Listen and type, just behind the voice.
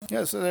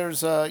Yeah, so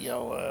there's,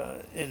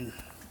 in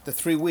the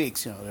 3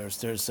 weeks, there's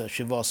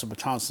Shiva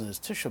Sabbatos and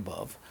there's Tisha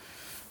B'Av.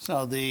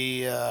 So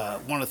the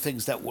one of the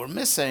things that we're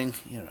missing,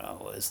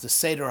 is the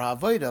Seder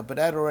HaAvodah, but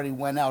that already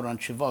went out on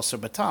Shiva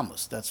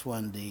Sabbatos. That's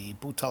when the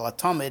Butal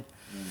Atamid,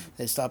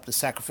 they stopped the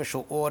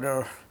sacrificial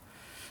order,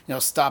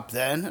 stopped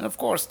then. And of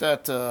course,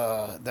 that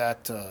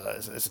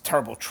is a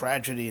terrible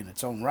tragedy in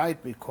its own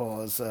right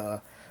because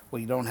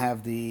you don't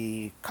have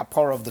the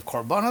kapara of the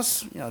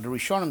korbanos. The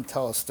Rishonim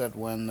tell us that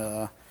when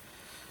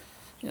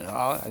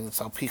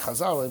it's al pi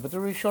Chazal, but the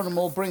Rishonim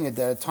all bring it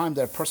that at the time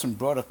that a person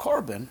brought a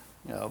korban,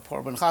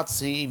 korban chatz,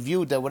 he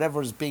viewed that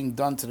whatever is being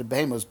done to the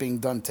behemoth was being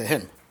done to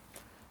him,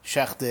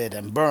 shechted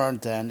and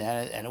burnt, and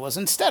it was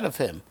instead of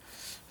him.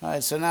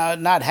 So now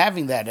not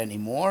having that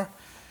anymore,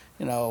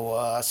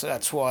 so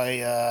that's why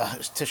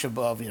Tisha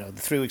B'Av,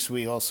 the 3 weeks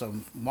we also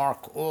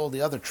mark all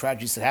the other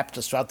tragedies that happened to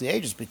us throughout the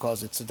ages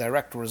because it's a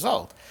direct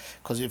result.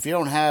 Because if you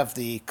don't have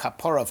the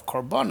kapara of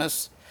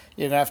korbanos,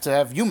 you're going to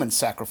have human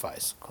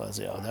sacrifice because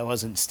that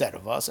was instead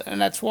of us.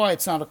 And that's why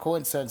it's not a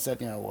coincidence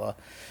that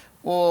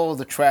all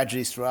the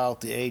tragedies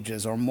throughout the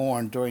ages are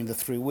mourned during the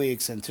 3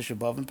 weeks and Tisha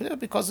B'Av,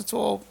 because it's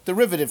all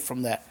derivative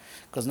from that.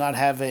 Because not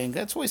having,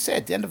 that's what we say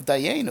at the end of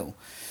Dayenu.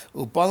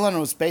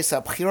 Was based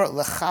on It's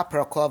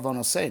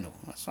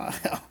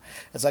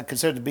it's like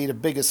considered to be the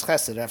biggest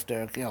chesed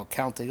after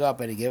counting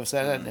up, and he gave us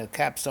that. And the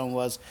capstone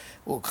was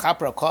but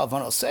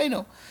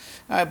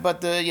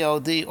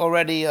the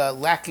already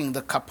lacking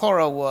the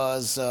kapora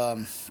was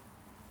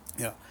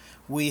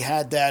we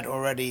had that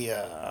already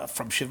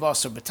from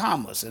Shivas or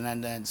B'Tammuz,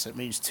 and then so it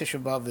means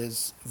Tisha B'Av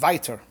is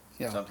weiter,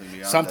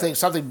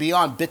 something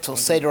beyond Bittul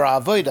Seder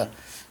Avodah.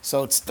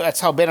 So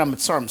that's how Ben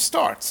HaMitzorim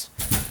starts.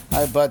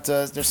 But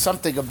there's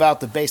something about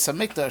the Beis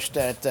HaMikdash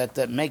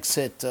that makes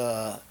it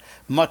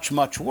much,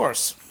 much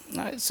worse.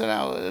 Right? So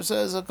now there's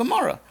a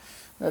Gemara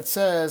that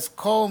says,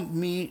 "Kol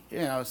mi,"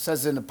 it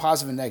says in the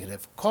positive and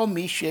negative, "Kol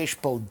mi sheyesh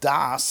bo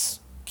das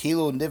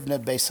kilu nivne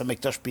Beis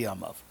HaMikdash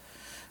biyamav.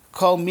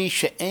 Kol mi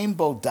she'ein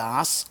bo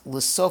das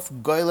l'sof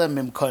goyle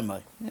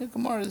mimkoymai."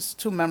 Gemara is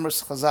two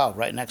members Chazal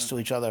right next to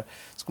each other.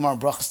 It's Gemara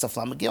Brachas Taf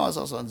Lamed Gimel. It's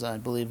also, I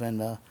believe, in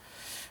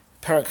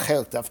Perek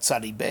Chelek Daf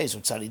Tzadi Beis or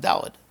Tzadi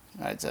Daled.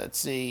 Right, so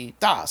it's the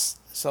das.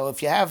 So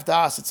if you have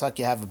das, it's like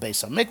you have a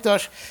Beis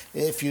HaMikdash.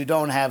 If you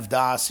don't have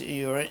das,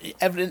 you're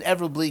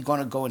inevitably going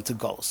to go into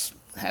Gos.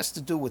 It has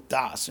to do with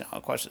das,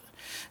 of course.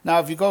 Now,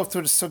 if you go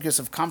through the sugyas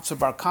of Kamsa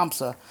Bar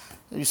Kamsa,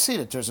 you see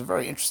that there's a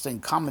very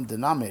interesting common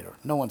denominator.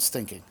 No one's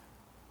thinking.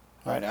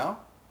 Right now?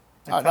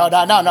 No. In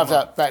that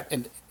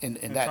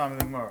time of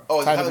the Gemara.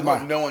 Oh, time of the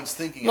Gemara. No one's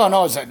thinking.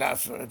 No. Say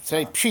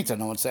pshita.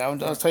 No one's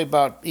saying. I'll tell you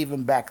about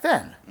even back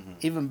then. Mm-hmm.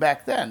 Even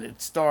back then,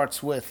 it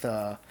starts with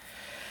Rav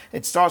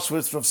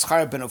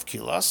Schreier ben of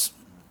Kilas.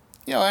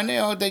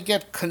 They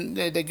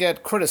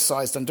get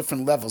criticized on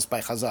different levels by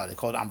Chazal. They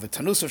call it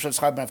Amvitanusa Rav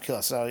Schreier ben of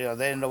Kilas. So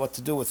they didn't know what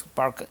to do with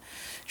Barka.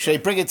 Should they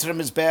bring it to the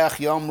Mizbeach?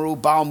 Yomru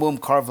Balmum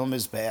Karvam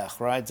Mizbeach.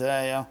 Right?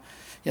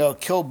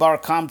 Kill Bar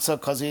Kamsa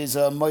because he's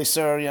a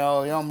Moiser.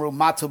 Yomru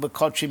Matu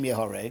Bekochim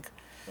Yehoreg.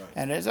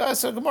 And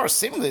so Gemara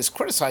seemingly is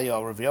criticized.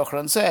 Rav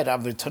Yochanan said,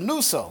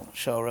 "Avitanuso."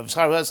 So Rav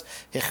Schreier was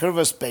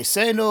Hechirvas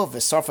Beisenu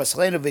V'Sarfas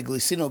Leinu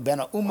V'Glisinu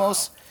Bena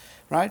Umos.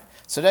 Right?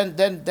 So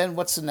then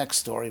what's the next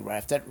story right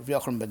after that? Rav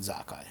Yochanan ben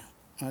Zakkai.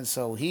 And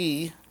so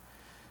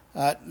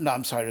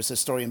there's a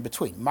story in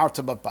between.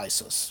 Marta bat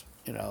Baisos,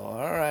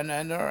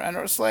 and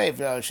her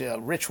slave, she's a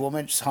rich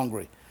woman, she's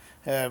hungry.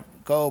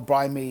 Go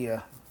buy me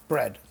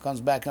bread. Comes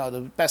back,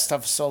 the best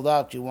stuff is sold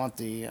out, you want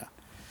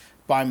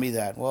buy me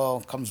that.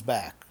 Well, comes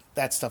back.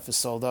 That stuff is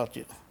sold out.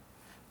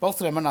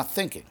 Both of them are not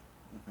thinking,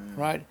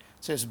 right?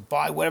 Says,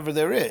 buy whatever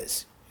there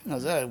is.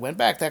 Went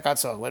back, that got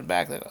sold. Went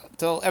back,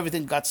 until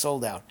everything got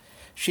sold out.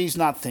 She's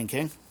not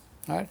thinking,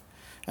 right?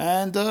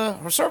 And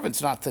her servant's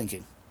not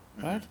thinking,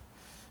 right?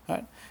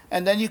 Right?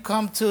 And then you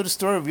come to the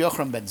story of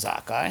Yochanan ben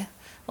Zakkai.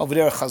 Over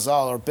there,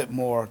 Chazal are a bit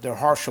more, they're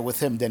harsher with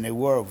him than they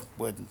were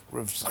with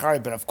Rav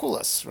Schreier ben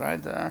Avkulas,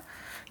 right?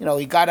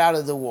 He got out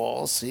of the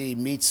walls, he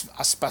meets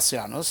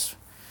Aspasianus,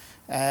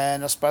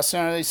 and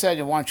Aspasianus, he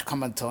said, why don't you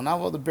come until now?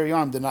 Well, the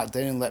Biryanim they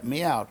didn't let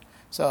me out.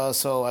 So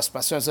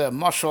Aspasianus said,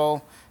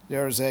 Mashal,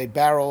 there's a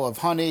barrel of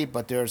honey,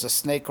 but there's a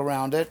snake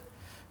around it.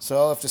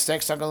 So if the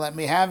snake's not going to let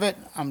me have it,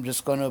 I'm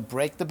just going to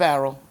break the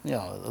barrel.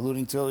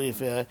 Alluding to if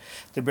the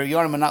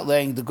Biryanim are not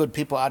letting the good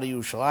people out of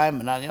Yerushalayim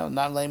and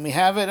not letting me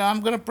have it, I'm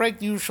going to break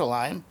the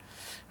Yerushalayim.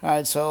 All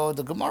right, so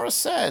the Gemara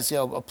says,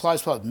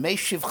 applies what?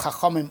 Meishiv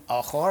chachamim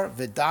achor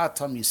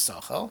v'da'atam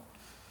yisachel.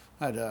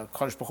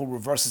 Kodesh Baruch Hu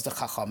reverses the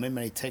chachamim and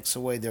he takes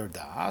away their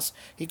da'as.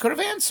 He could have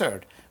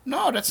answered,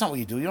 no, that's not what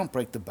you do. You don't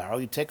break the barrel.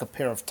 You take a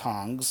pair of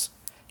tongs,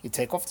 you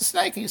take off the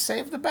snake, and you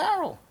save the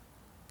barrel.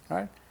 All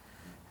right?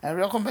 And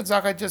Rav Yochanan ben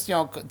Zakkai just,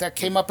 that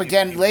came up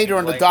again later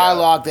in the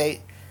dialogue. He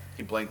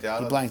blanked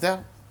out. He blanked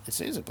out. It's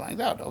easy, blanked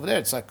out over there.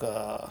 It's like,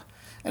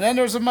 and then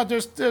there's two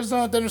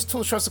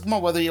Shas Gemara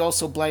whether he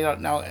also blanked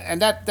out now.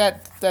 And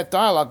that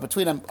dialogue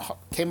between them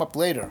came up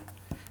later.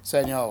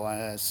 Said,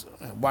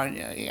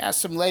 he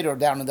asked him later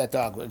down in that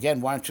dog,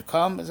 again, why don't you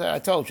come? He said, I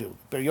told you,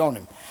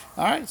 Biryonim.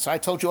 All right, so I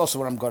told you also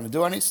what I'm going to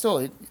do. And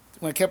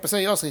when Kippur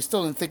said also, he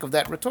still didn't think of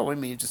that rhetoric. I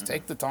mean, you just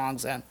take the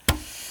tongs and...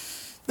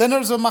 Then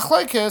there's a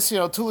machlekes,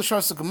 two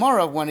Lashons of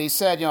Gemara, when he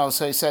said,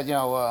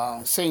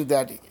 saying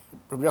that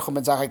Rabbi Yochanan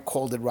ben Zakkai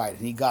called it right,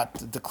 and he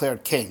got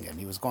declared king, and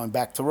he was going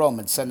back to Rome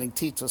and sending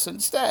Titus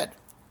instead,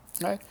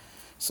 right?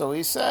 So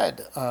he said,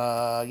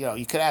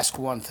 you could ask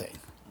one thing.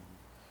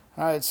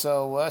 All right,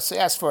 so he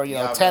asked for,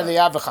 Ten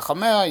Liyav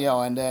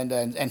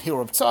Chachameh, and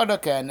Hero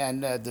Tzadok,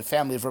 and the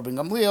family of Rabbi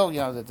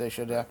Gamliel, that they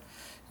should...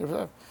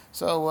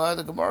 So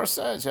the Gemara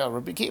says,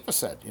 Rabbi Kippur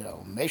said,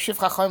 Meishiv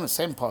Chacham, the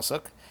same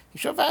pasuk, he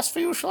should have asked for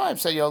Yerushalayim.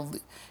 Said,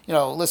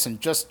 listen,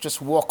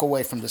 just walk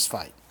away from this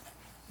fight.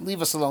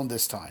 Leave us alone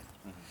this time.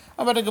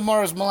 But the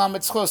Gemara is Malamed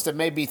Tzchos that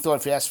maybe he thought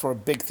if he asked for a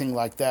big thing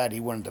like that, he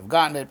wouldn't have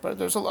gotten it. But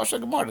there's a Lashon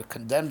Gemara that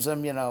condemns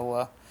him, in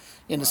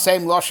the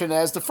same Lashon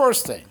as the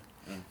first thing.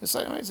 It's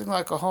like amazing,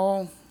 like a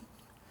whole.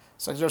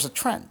 It's like there's a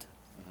trend.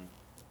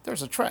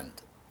 There's a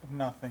trend.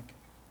 Nothing.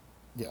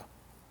 Yeah,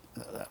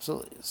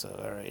 absolutely. So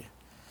very.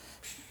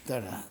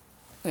 Then,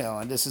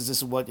 and this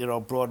is what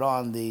brought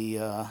on the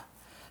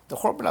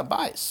Churban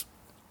Abayis,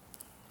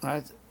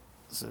 right?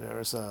 So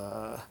there's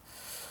a.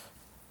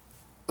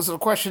 So the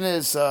question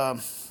is,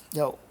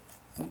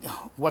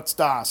 what's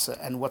Das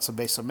and what's a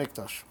Beis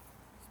Hamikdash,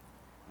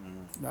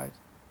 right?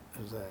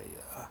 There's a.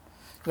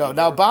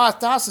 Now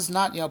Das is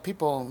not.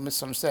 People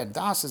misunderstand.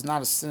 Das is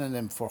not a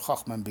synonym for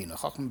Chachma and Bina.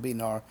 Chachma and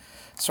Bina are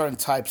certain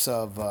types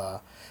of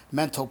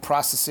mental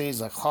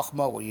processes, like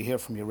Chachma, what you hear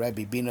from your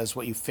Rebbe. Bina is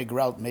what you figure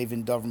out.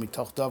 Mevin Dover,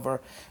 Mitoch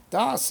Dover.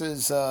 Das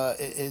is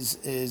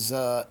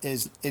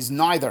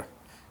neither.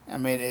 I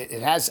mean,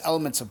 it has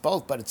elements of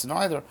both, but it's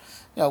neither.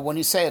 When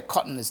you say a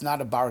cotton is not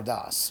a bar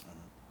das,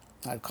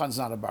 a cotton's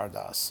not a bar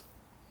das.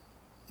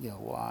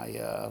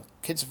 Why?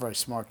 Kids are very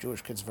smart.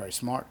 Jewish kids are very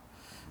smart.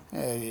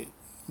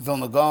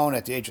 Vilna Gaon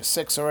at the age of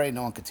 6 already,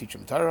 no one could teach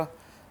him Torah.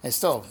 It's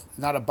still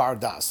not a bar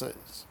das.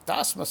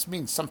 Das must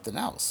mean something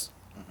else.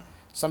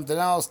 Something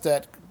else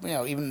that,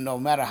 even no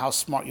matter how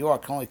smart you are,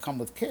 can only come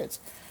with kids.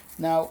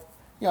 Now,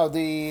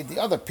 the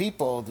other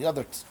people, the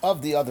other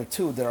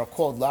two that are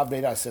called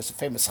Lavdei Das, there's a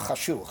famous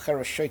Chashu,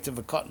 Cheresh Shoita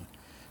V'Katan,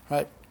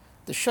 right?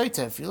 The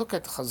Shoita, if you look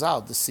at the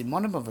Chazal, the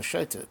Simonim of a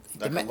Shoita...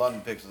 Like a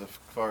London picks the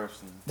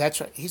forest.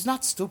 That's right. He's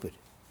not stupid.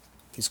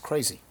 He's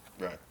crazy.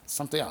 Right.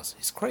 Something else.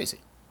 He's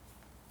crazy.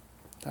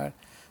 All right?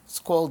 It's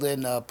called,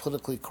 in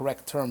politically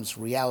correct terms,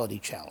 reality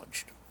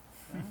challenged.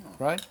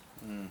 Right?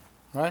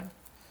 Right?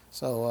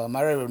 So,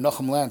 my Rebbe,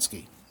 Nachum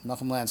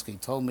Lansky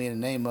told me in the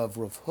name of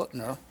Rav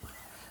Hutner.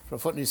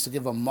 Rav Hutner used to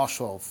give a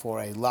mashal for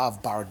a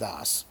lav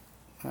bardas,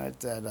 right?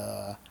 That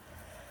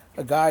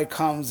a guy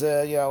comes,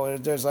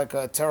 there's like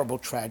a terrible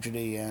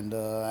tragedy, and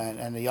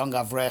a young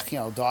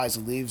avrech, dies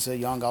and leaves a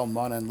young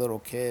almana and little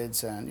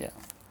kids, and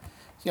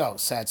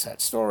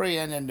sad story.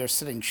 And then they're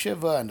sitting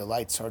shiva, and the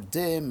lights are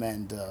dim,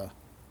 and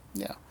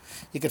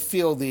you could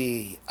feel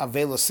the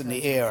avelus in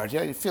the air.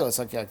 You feel it's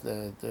like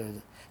the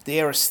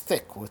air is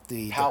thick with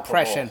the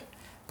depression.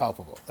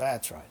 Palpable.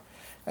 That's right.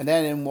 And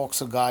then in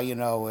walks a guy, in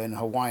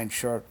Hawaiian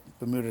shirt,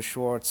 Bermuda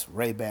shorts,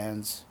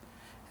 Ray-Bans.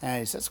 And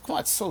he says, come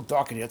on, it's so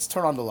dark in here. Let's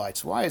turn on the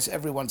lights. Why is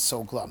everyone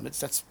so glum?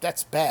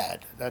 That's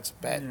bad. That's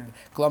bad. Yeah.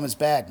 Glum is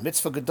bad.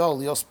 Mitzvah Gadol,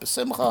 Lios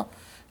Besimcha,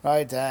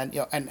 right?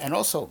 And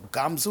also,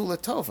 Gamzu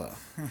Latova,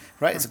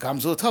 right? It's a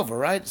Gamzu Latova,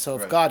 right? So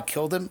if God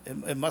killed him,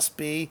 it must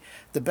be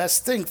the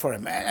best thing for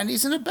him. And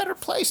he's in a better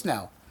place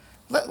now.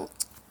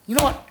 You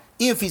know what?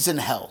 If he's in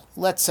hell,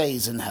 let's say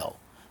he's in hell,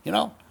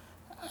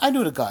 I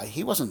knew the guy.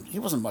 He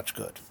wasn't much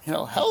good.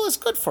 Hell is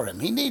good for him.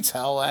 He needs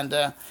hell, and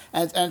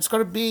it's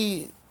going to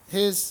be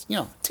his,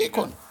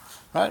 tikkun,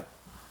 right?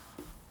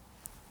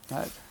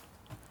 Right.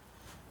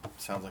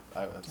 Sounds like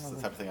that's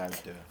the type of thing I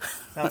would do.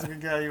 Sounds like a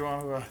guy you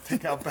want to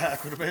take out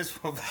back with a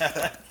baseball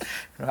bat.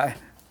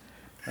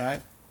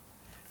 Right.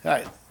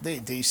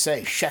 Do you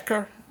say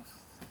sheker?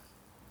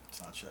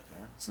 It's not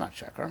sheker. It's not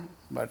sheker,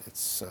 but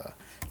it's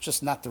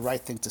just not the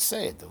right thing to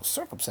say in those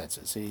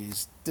circumstances.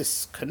 He's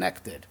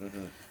disconnected.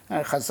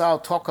 And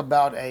Chazal talk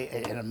about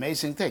an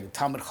amazing thing.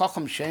 Talmid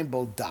Chacham Shem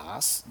Bo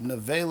Das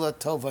Nevela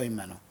Tova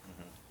Imenu.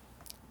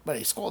 But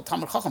he's called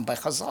Talmid Chacham by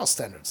Chazal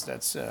standards.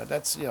 That's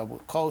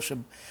Kol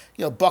Sheb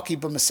Baki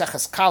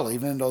b'Maseches Kala.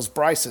 Even in those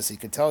brises, he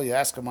could tell you.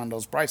 Ask him on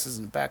those brises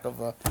in the back of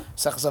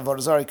Maseches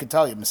Avodah Zarah. He could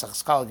tell you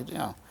Maseches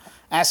Kala.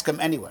 Ask him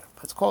anywhere.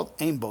 It's called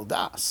Ein Bo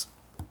Das.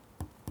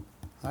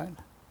 Right.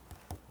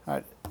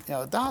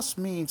 Das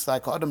means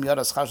like Adam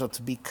Yadas Chazal,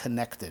 to be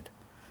connected.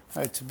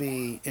 Right, to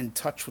be in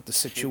touch with the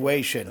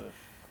situation.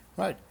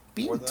 Right,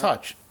 be in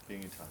touch.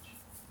 Being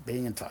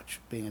in touch.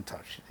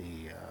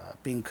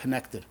 Being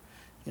connected.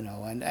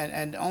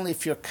 And only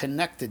if you're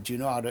connected, you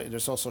know how to.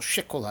 There's also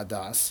shikul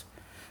hadas.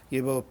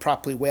 You will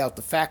properly weigh out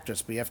the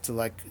factors, but you have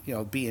to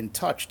be in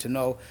touch to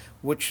know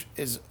which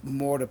is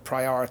more to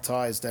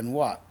prioritize than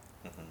what.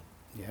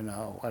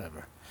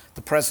 Whatever.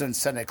 The president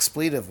said an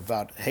expletive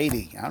about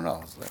Haiti. I don't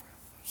know.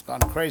 It's gone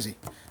crazy.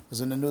 It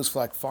was in the news for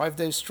like 5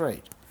 days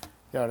straight.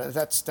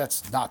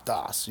 That's not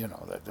das.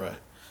 Right.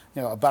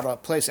 About a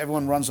place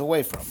everyone runs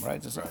away from,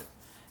 right? Right.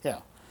 Yeah.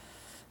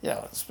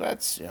 Yeah, that's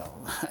that's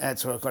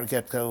what we're going to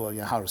get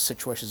to. How the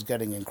situation is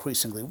getting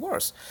increasingly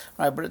worse,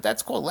 right? But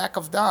that's called lack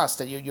of das.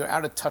 That you're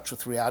out of touch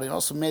with reality, and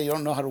also maybe you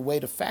don't know how to weigh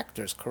the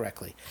factors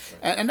correctly.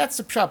 Right. And that's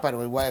the pshat, by the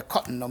way. Why a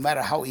cotton, no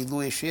matter how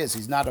iluish he is,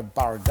 he's not a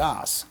bar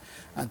das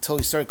until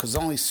he started. Because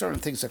only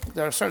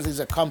there are certain things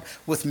that come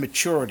with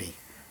maturity.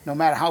 No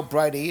matter how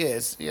bright he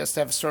is, he has to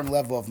have a certain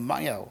level of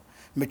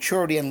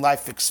maturity and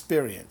life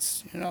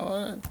experience.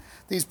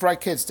 These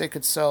bright kids, they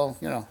could sell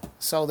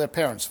their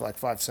parents for like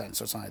 5 cents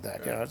or something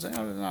like that. Right.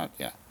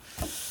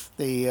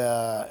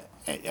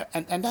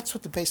 And that's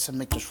what the Beis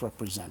Hamikdash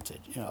represented.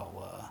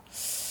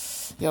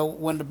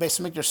 When the Beis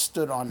Hamikdash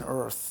stood on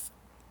earth,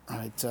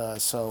 right?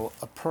 So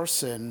a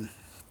person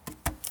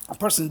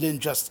didn't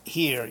just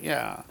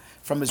hear,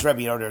 from his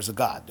Rebbe, there's a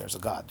God, there's a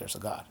God, there's a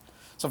God.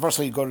 So first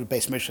of all, you go to the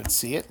Beis Hamikdash and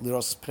see it,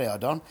 Liros Pnei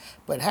Adon,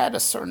 but it had a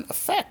certain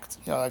effect.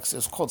 Like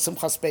it's called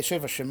Simchas Beis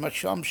Sheva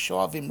Shemasham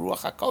Shoavim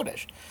Ruach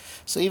HaKodesh.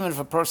 So even if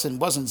a person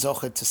wasn't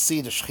zochet to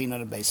see the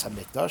Shechina in the Beis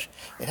Hamikdash,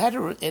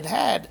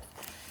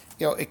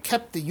 it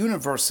kept the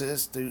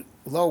universes, the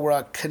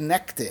lower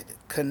connected.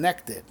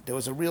 There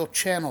was a real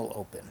channel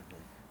open,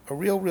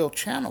 real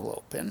channel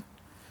open,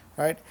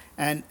 right?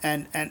 And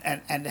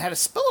it had a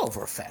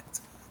spillover effect.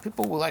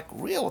 People were like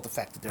real with the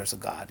fact that there's a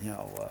God.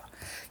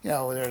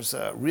 There's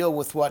real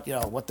with what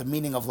the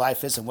meaning of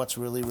life is and what's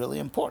really, really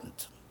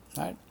important,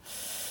 right?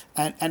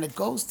 And it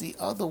goes the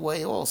other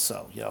way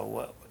also.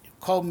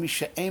 Kol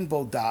misha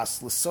embo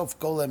das l'sof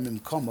golem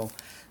imkomo.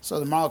 So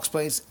the Maral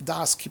explains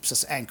das keeps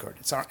us anchored.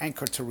 It's our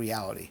anchor to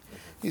reality.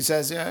 He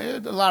says a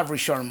lot of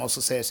Rishonim also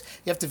says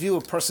you have to view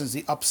a person as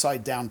the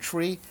upside down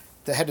tree.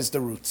 The head is the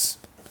roots.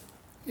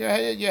 Your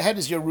head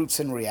is your roots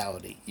in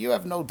reality. You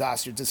have no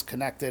das. You're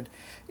disconnected.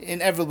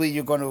 Inevitably,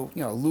 you're going to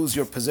lose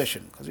your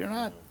position because you're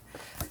not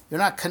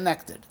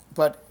connected.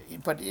 But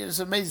it's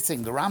an amazing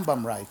thing. The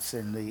Rambam writes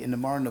in the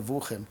Mar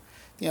Nevuchim,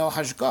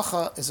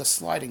 hashgacha is a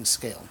sliding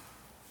scale,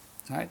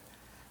 right?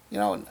 We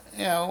know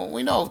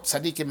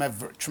tzaddikim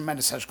have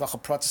tremendous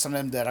hashgacha pratis on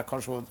them that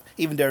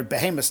even their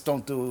behemoths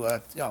don't do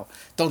an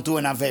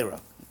avera.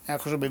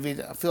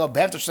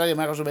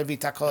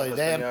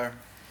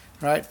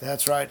 Right,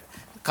 that's right.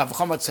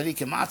 Kavachama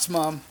tzaddikim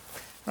atzmam,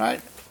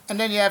 right? And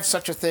then you have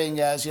such a thing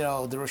as the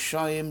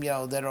Rishayim,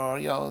 that are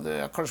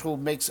the Hakadosh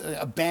Baruch Hu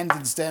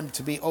abandons them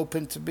to be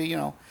open to be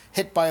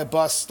hit by a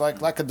bus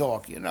like a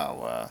dog,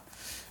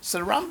 So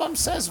the Rambam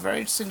says very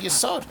interesting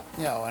yesod,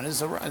 and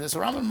there's a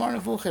Rambam Mar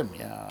Nevuchim,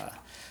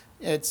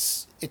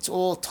 it's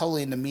all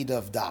totally in the midah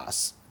of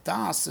das.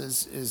 Das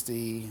is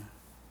the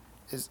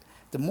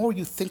more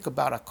you think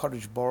about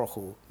Hakadosh Baruch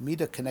Hu,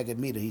 midah keneged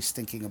midah, he's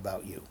thinking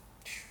about you.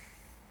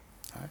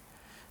 Right?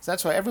 So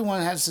that's why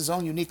everyone has his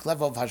own unique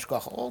level of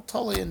hashgacha, all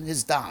totally in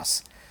his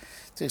das.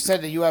 To the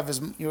extent that you have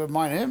your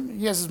mind on him,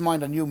 he has his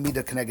mind on you,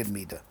 midah keneged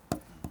midah.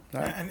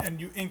 Right?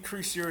 And you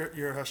increase your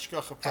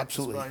hashgacha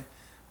practice by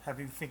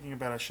having thinking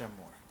about Hashem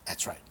more.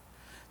 That's right.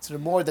 So the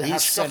more that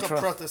he's central,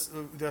 the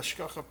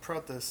hashgacha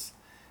pratis,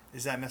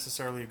 is that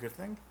necessarily a good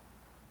thing?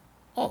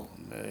 Oh,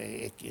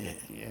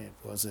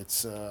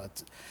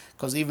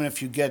 because even if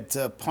you get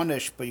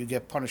punished, but you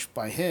get punished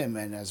by him,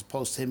 and as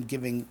opposed to him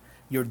giving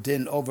your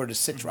din over to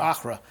Sitra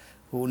Achra,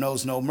 who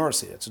knows no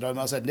mercy. That's what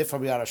I said. Nifar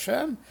b'yad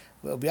Hashem,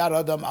 b'yad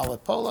Adam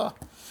alapola.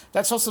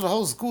 That's also the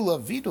whole school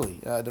of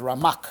vidui. The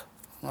Ramak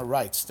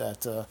writes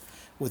that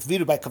with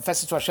vidui, by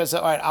confessing to Hashem,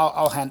 all right,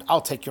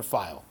 I'll take your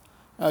file.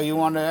 You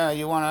want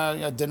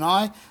to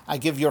deny? I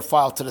give your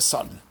file to the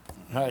son.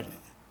 Right?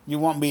 You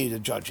want me to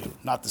judge you,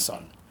 not the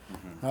son.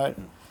 Right?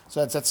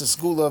 So that's a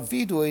school of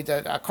vidui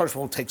that Hakadosh Baruch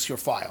Hu takes your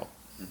file.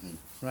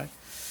 Right?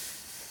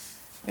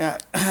 Yeah.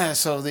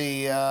 So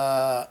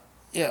the.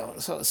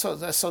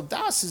 So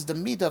das is the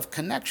midah of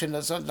connection.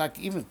 There's like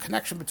even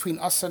connection between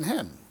us and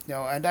him,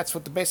 and that's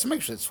what the Beis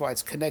Hamikdash. That's why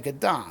it's keneged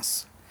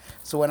das.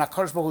 So when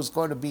Hakadosh Baruch Hu is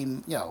going to be,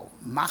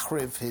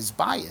 machriv his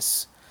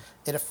bias,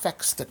 it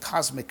affects the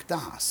cosmic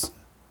das,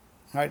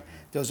 right?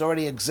 There's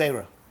already a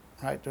gzeira,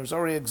 right? There's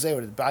already a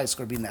gzeira. The bias is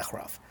going to be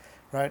nechrav,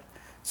 right?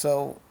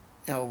 So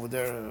so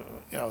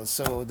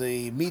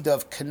the midah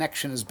of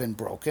connection has been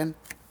broken.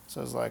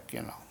 So it's like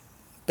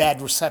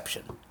bad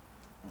reception,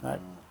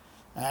 right?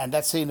 And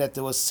that's saying that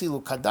there was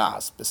silu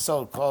kadas,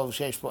 besod kol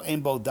sheish bo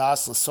ein bo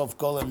das l'sof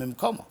golem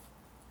imkomo.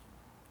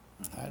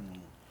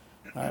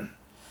 Right?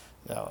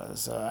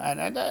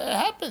 And it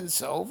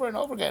happens over and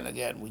over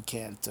again. We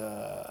can't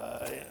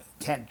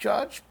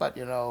judge, but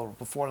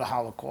before the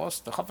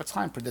Holocaust, the Chafetz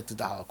Chaim predicted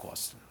the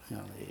Holocaust.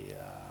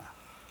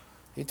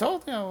 He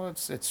told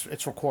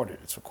it's recorded.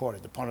 It's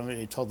recorded.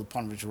 He told the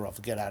Panovich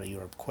to get out of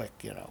Europe quick.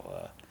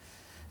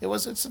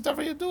 It's a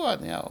different you do it.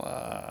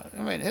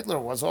 Hitler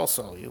was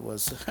also, he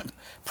was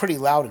pretty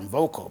loud and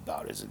vocal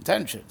about his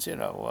intentions.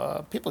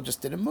 People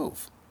just didn't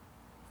move.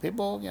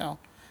 People, there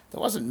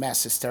wasn't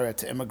mass hysteria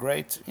to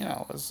immigrate. It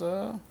was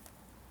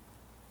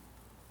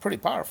pretty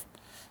powerful.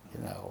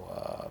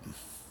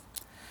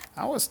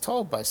 I was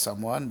told by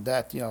someone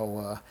that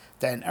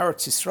that in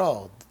Eretz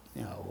Yisrael,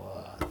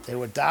 They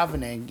were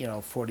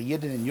davening, for the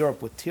Yidden in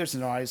Europe with tears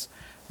in their eyes,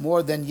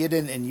 more than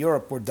Yidden in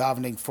Europe were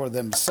davening for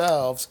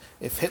themselves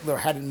if Hitler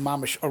hadn't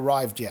mamish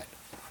arrived yet.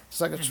 It's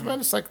like a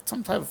tremendous, like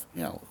some type of,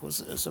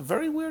 it's a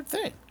very weird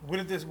thing. The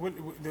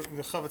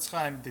Chavetz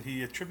Chaim, did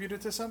he attribute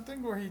it to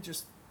something, or he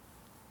just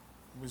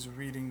was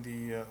reading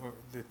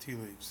the tea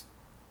leaves?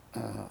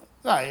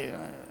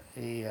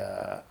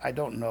 I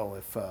don't know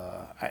if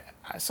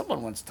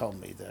someone once told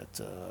me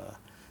that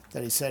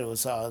he said it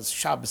was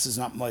Shabbos is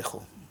not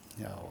Michael,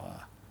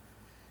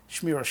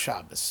 Shmira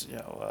Shabbos,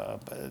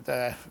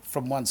 but,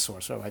 from one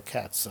source, Rabbi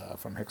Katz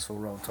from Hicksville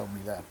Road told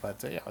me that, but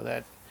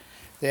that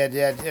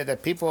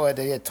that people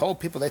they had told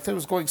people they thought it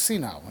was going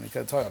senile. When he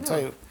could tell you, I'll tell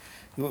you,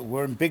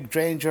 we're in big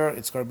danger.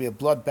 It's going to be a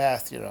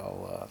bloodbath.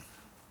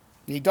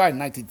 He died in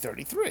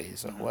 1933,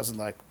 so it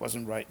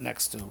wasn't right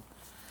next to.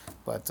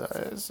 But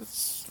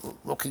it's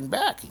looking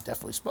back, he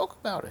definitely spoke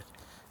about it.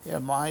 Yeah,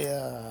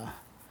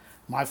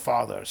 my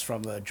father's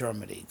from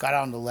Germany. Got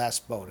out on the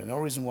last boat, and the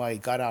only reason why he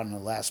got out on the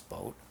last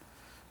boat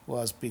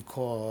was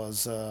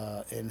because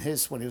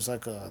when he was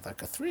like a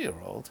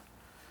 3-year-old,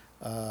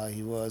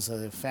 he was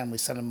a family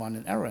sent him on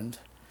an errand,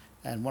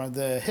 and one of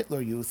the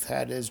Hitler youth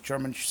had his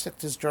German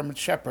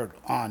Shepherd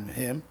on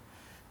him,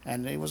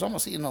 and he was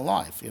almost eaten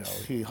alive.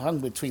 He hung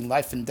between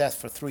life and death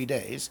for 3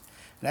 days.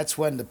 And that's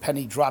when the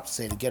penny dropped,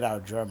 say, to get out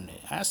of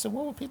Germany. I asked him,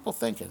 what were people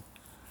thinking?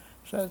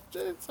 So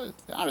I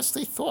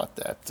honestly thought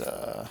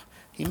that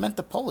he meant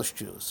the Polish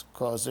Jews,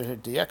 because the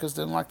Yekkes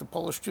didn't like the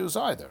Polish Jews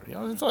either. He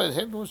thought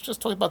it was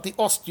just talking about the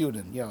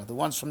Ostjuden, the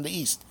ones from the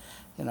East.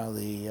 They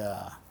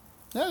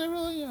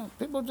really,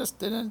 people just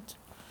didn't.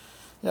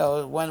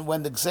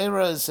 When the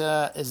Gzera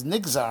is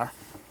Nigzar,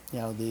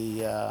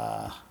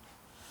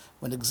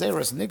 when the Gzera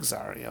is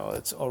Nigzar,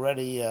 it's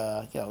already,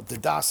 the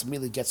Das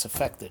immediately gets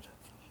affected,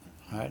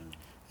 right?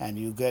 And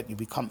you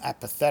become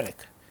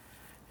apathetic.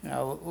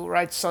 Who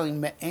writes something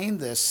Me'ain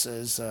this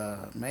is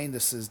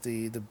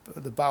the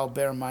Baal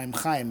Ber Maim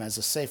Chaim as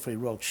a sefer he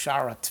wrote,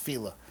 Shara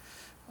Tefillah,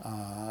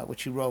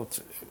 which he wrote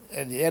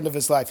at the end of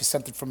his life. He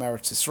sent it from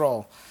Eretz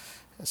Yisrael.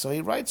 So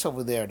he writes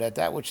over there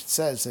that which it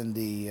says in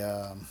the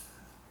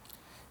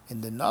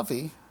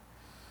Navi,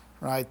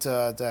 right?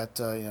 That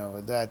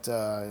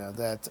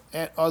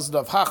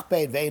Oznav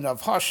Hachbeit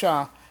Ve'einav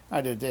Hasha.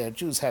 The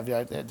Jews have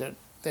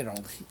they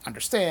don't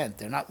understand.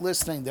 They're not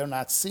listening. They're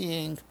not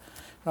seeing.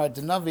 Right?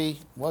 The Navi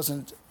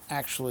wasn't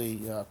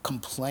actually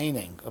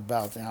complaining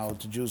about how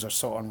the Jews are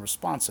so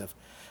unresponsive.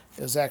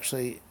 It was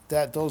actually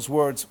that those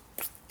words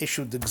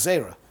issued the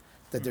Gzera,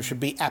 that there should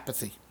be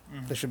apathy.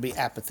 Mm-hmm. There should be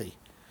apathy.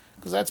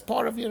 Because that's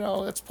part of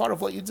that's part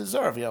of what you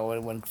deserve.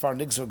 When Kfar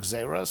Nigzor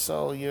Gzera,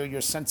 so your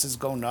senses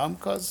go numb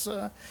because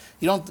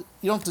you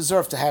don't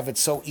deserve to have it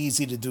so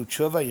easy to do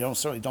tshuva. You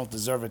certainly don't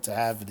deserve it to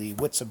have the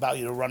wits about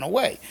you to run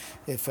away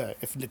if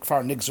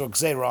Kfar Nigzor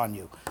Gzera on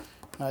you.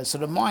 So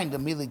the mind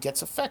immediately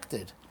gets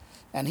affected,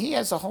 and he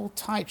has a whole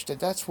taich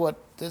that's what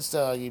this.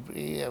 There's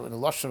a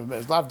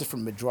lot of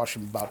different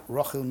midrashim about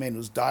Rachel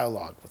Menu's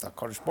dialogue with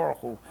HaKadosh Baruch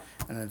Hu,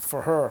 and then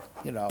for her,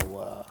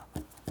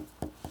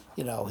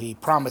 he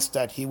promised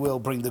that he will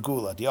bring the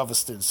Gula. The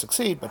others didn't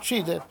succeed, but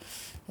she did.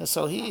 And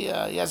so he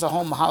has a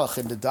whole mahalach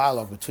in the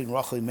dialogue between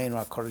Rachel Imenu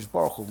and HaKadosh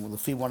Baruch Hu.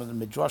 Lefi one of the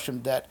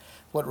midrashim that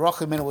what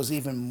Rachel Imenu was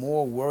even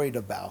more worried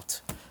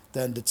about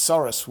than the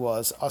tsaros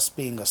was us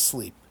being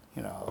asleep.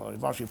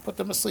 You put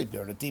them asleep.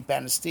 They're in a deep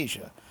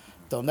anesthesia.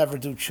 They'll never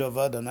do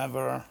tshuva. They'll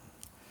never.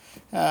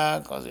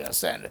 Because you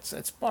understand,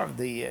 it's part of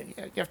the.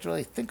 You have to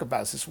really think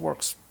about this. This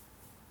works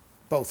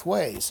both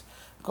ways.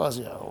 Because,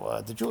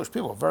 the Jewish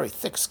people are very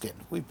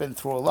thick-skinned. We've been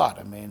through a lot.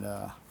 I mean,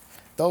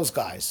 those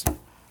guys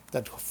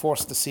that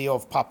forced the CEO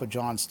of Papa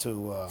John's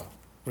to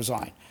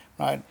resign,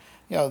 right?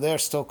 They're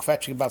still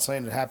kvetching about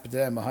something that happened to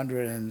them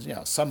 100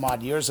 and, some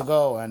odd years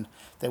ago, and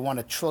they won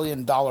 $1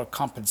 trillion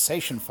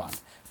compensation fund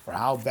for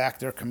how back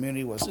their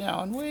community was,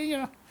 and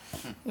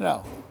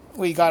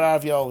we got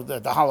out of,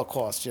 the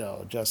Holocaust,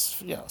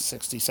 just,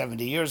 60,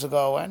 70 years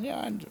ago,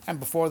 and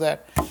before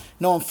that,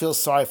 no one feels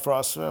sorry for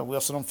us. We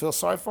also don't feel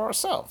sorry for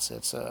ourselves.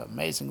 It's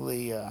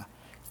amazingly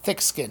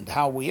thick-skinned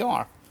how we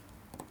are,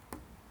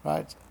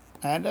 right?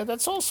 And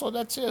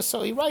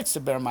so he writes to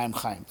Ber Maim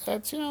Chaim.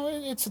 That's,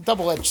 it's a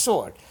double-edged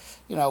sword.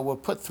 We're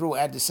put through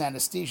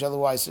anesthesia,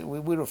 otherwise we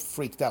would have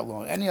freaked out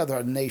long. Any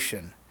other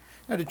nation,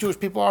 the Jewish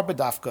people are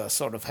bedafka,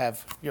 sort of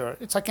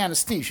it's like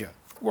anesthesia.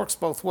 It works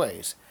both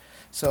ways.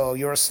 So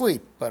you're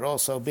asleep, but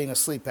also being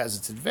asleep has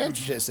its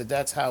advantages.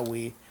 That's how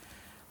we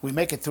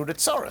make it through the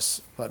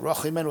tsaros. But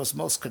Rachel Imenu was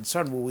most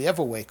concerned, will we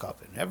ever wake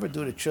up and ever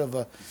do the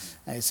tshuva?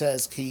 And he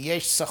says, Ki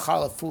yesh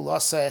sachar leful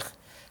asech,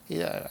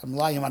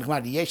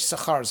 yesh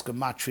sachar is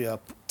gematria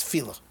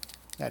tefillah.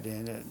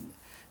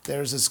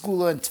 There's a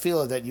skula in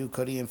tefillah that you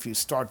could, even if you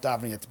start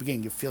davening at the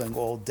beginning, you're feeling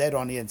all dead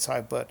on the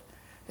inside, but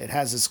it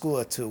has a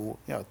skula to,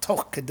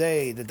 toch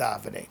kadei the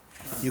davening.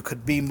 You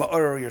could be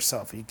ma'ur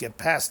yourself. You get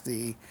past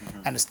the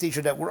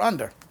anesthesia that we're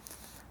under.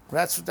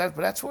 That's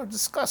what we're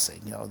discussing.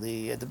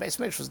 The base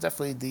matrix was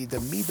definitely the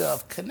midah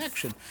of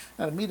connection.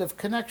 Now, the midah of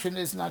connection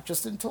is not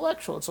just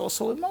intellectual; it's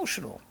also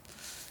emotional.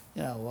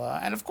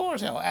 And of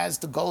course, as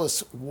the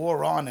Golas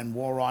wore on and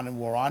wore on and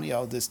wore on,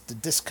 the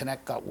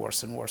disconnect got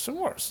worse and worse and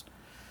worse.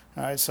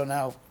 All right, so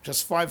now,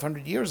 just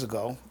 500 years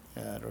ago,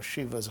 Rosh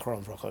Shiva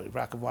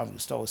Rakavami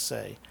used to always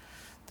say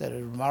that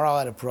Maral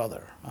had a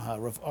brother,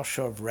 Rav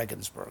Osher of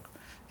Regensburg.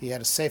 He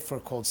had a sefer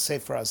called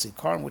Sefer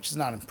HaZikaron, which is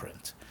not in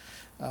print.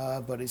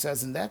 But he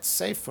says in that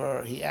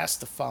sefer, he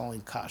asked the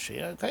following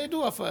kasha. Can you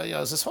do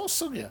there's this whole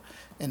sugya,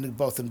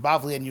 both in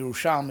Bavli and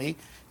Yerushalmi.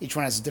 Each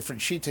one has a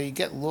different shita. You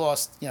get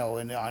lost, in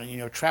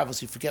your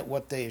travels. You forget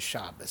what day is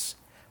Shabbos.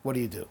 What do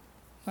you do?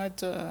 Right?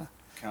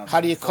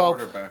 How do you cope?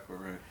 Forward or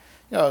backward, right?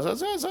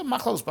 So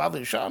Machlos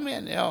Bavli Yerushalmi,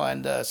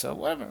 and so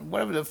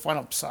whatever the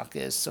final psak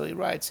is. So he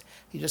writes,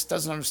 he just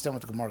doesn't understand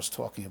what the Gemara is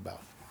talking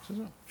about.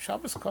 So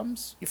Shabbos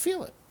comes, you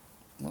feel it.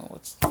 Well,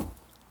 what's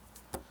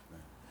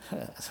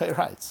so he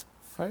writes.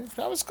 Right?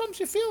 Shabbos comes,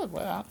 you feel it.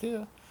 Well,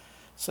 yeah.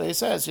 So he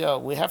says,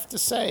 we have to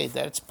say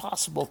that it's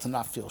possible to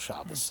not feel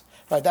Shabbos.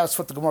 Right? That's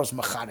what the Gemara is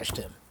machadish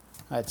to him.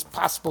 Right? It's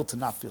possible to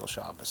not feel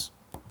Shabbos.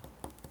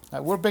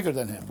 Right? We're bigger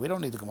than him. We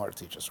don't need the Gemara to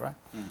teach us, right?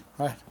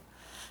 Right?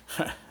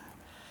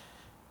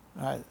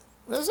 Right.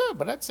 That's it.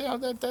 But that's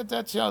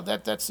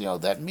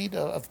that meat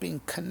of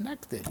being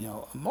connected.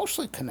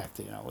 Emotionally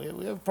connected. We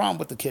have a problem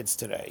with the kids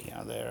today.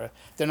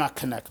 They're not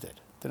connected.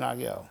 They're not.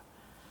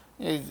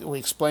 We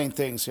explain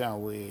things.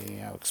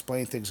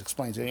 Explain things.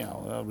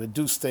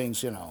 Reduce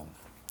things.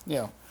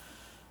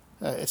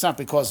 It's not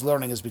because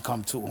learning has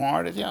become too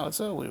hard. It's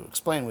we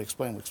explain.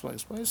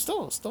 It's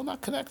still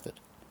not connected.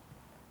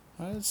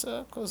 Right? It's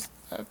because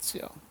that's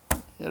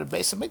the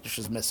base of Mikdash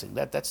is missing.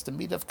 That's the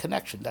meat of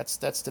connection. That's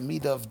the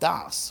meat of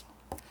das.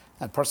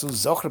 And a person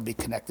who's zocher to be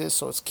connected,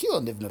 so it's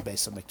kilo nivna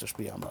base of Mikdash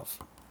b'yamav.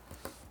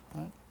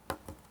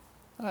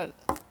 Right.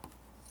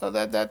 So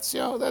that's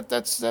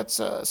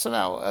so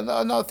now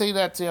another thing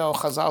that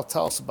Chazal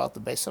tells us about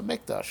the base of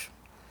Mikdash,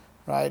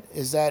 right,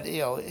 is that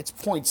it's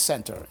point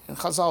center. In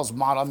Chazal's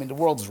model, the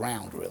world's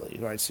round really,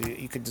 right? So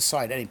you could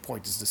decide any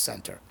point is the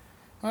center,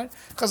 right?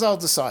 Chazal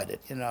decided,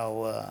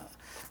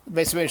 the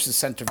base of Mikdash is the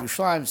center of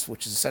Yerushalayim,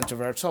 which is the center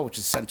of Eretz Yisrael, which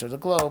is the center of the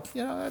globe.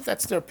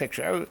 That's their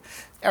picture.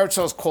 Eretz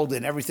Yisrael is called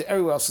in.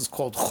 Everywhere else is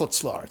called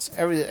chutz la'aretz.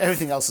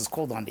 Everything else is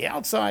called on the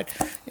outside.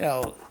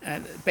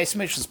 And base of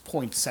Mikdash is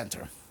point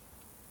center.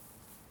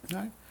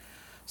 Right?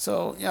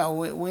 So,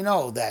 we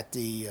know that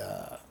the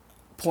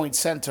point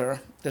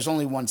center, there's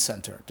only one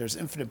center. There's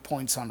infinite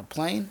points on a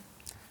plane,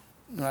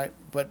 right?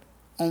 But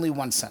only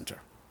one center.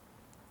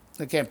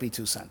 There can't be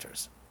two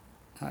centers.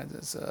 Right?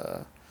 It's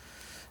an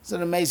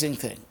amazing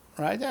thing,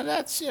 right? And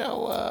that's, that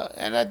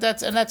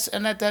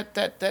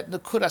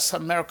Nekudas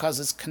HaMerkaz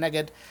is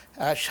Keneged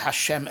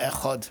Hashem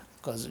Echad,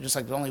 because just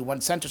like there's only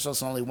one center, so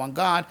there's only one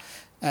God,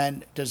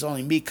 and there's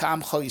only Mi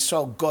Ka'amcho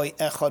Yisrael Goy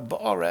Echad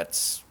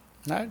Ba'oretz,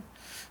 right?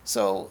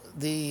 So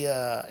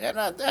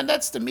and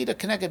that's the Mida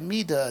Keneged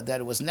Mida that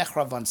it was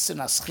Nechrav on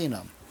Sinas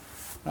Chinam,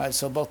 right?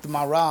 So both the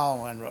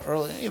Maral and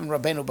early even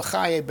Rabbeinu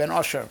Bechaye ben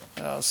Osher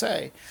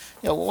say,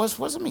 what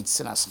does it mean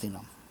Sinas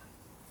Chinam?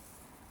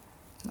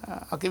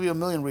 I'll give you a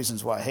million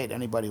reasons why I hate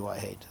anybody who I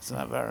hate. It's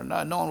no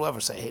one will ever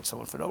say I hate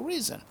someone for no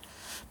reason.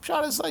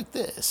 Pshat is like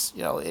this,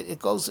 it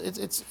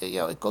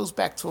goes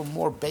back to a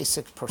more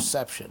basic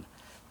perception,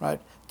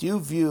 right? Do you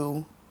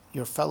view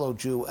your fellow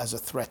Jew as a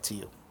threat to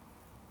you?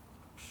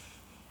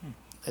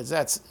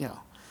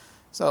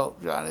 So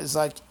it's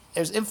like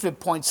there's infinite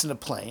points in the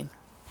plane,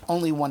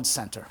 only one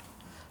center.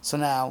 So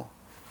now,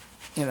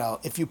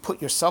 if you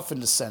put yourself in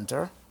the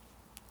center,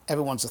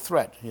 everyone's a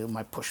threat. You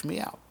might push me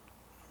out,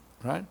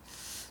 right?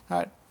 All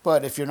right.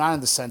 But if you're not in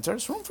the center,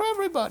 there's room for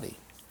everybody.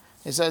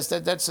 It says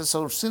that's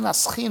so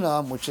sinas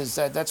chinam, which is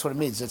that's what it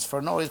means. It's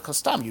for no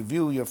custom. You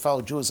view your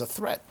fellow Jew as a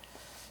threat,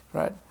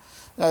 right?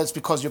 It's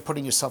because you're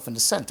putting yourself in the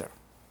center,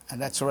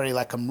 and that's already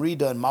like a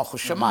mrida and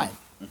malchus shamayim,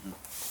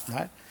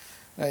 right?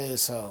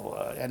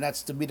 And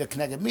that's the Mida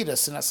Keneged Mida,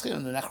 Sinas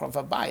Chinam, the Nechrav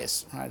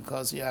HaBayis, right?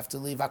 Because you have to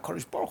leave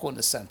HaKadosh Baruch Hu in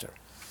the center.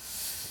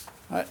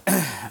 Right?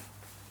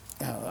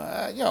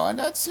 And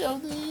that's,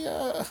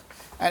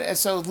 and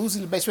so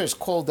losing the base rate is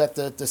called that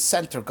the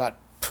center got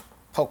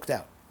poked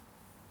out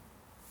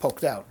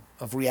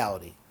of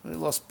reality. We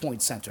lost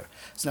point center.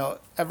 So now,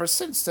 ever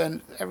since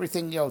then,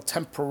 everything,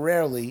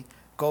 temporarily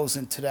goes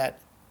into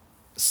that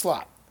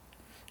slot.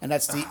 And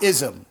that's the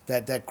ism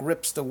that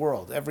grips the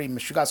world. Every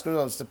Meshugas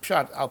goes, the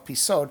Pshat al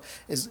Pisod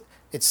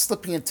it's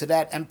slipping into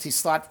that empty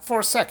slot for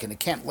a second. It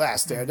can't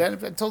last there then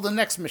until the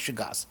next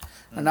Meshugas.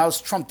 And now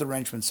it's Trump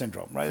derangement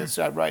syndrome, right? It's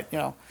right,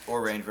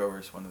 Or Range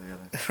Rovers, one or the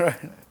other.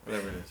 Right.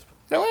 Whatever it is.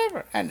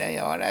 Whatever. And,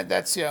 and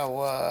that's,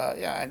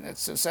 and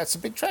that's a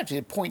big tragedy.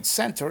 The point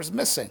center is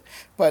missing.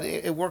 But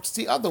it works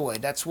the other way.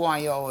 That's why,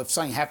 if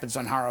something happens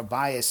on Har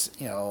HaBayis,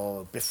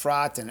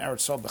 Bifrat and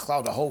Eretz Yisrael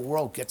Bechlau, the whole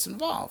world gets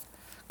involved.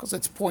 Because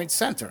it's point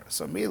center,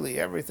 so immediately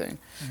everything.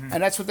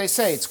 And that's what they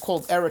say. It's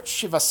called Eretz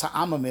Shivas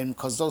HaAmamim,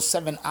 because those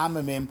 7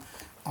 Amamim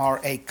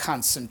are a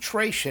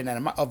concentration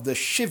of the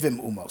Shivim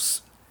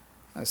Umos.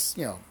 That's,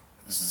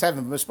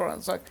 7.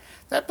 It's like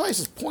that place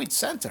is point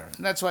center,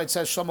 and that's why it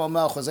says Shlomo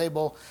Melech was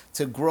able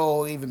to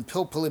grow even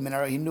pilpilim in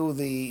He knew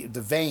the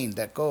vein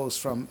that goes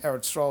from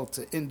Eretz Yisrael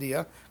to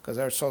India, because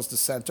Eretz Yisrael is the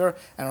center,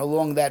 and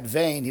along that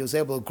vein he was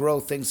able to grow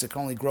things that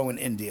can only grow in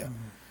India.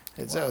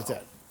 It's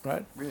that,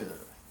 right? Really?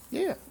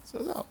 Yeah.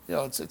 So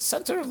no, it's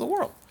center of the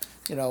world.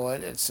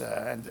 It's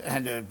and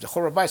the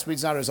Chorabais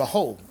means now there's a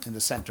hole in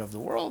the center of the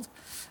world,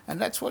 and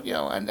that's what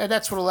and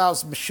that's what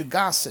allows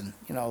Meshugasin,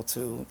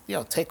 to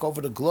take over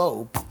the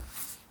globe,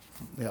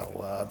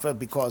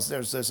 because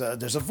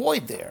there's a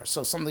void there,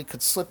 so somebody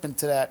could slip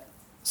into that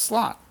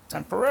slot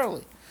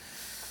temporarily.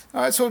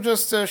 All right, so we'll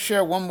just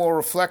share one more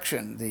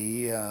reflection.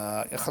 The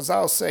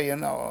Chazal say,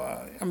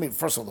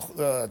 first of all,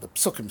 the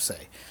Psukim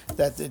say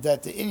that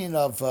the Indian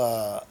of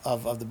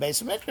the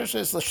base of Mikdash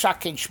is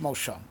l'shakein shmo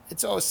sham.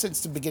 It's always since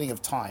the beginning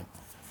of time,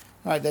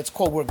 right? That's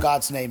called where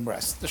God's name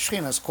rests. The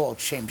Shekhinah is called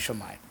Shem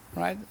Shamayim,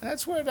 right?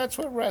 That's where it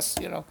rests.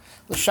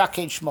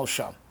 L'shakein shmo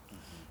sham,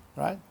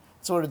 right?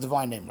 That's where the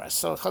divine name rests.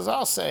 So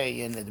Chazal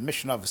say in the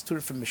Mishnah of two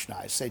different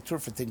Mishnahs say two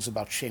different things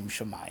about Shem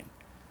Shamayim,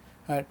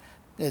 right?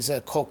 There's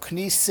a kol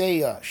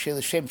kniseya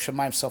shel Shem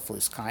Shamayim sofel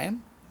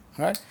iskayim,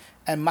 right?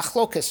 And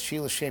machlokas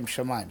shel Shem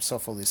Shamayim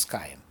sofel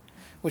iskayim,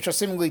 which are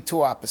seemingly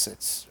two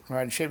opposites,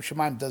 right? And Shem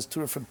Shamayim does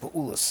two different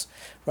pa'ulas,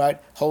 right?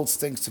 Holds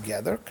things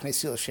together.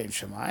 Kniseya Shem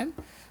Shamayim.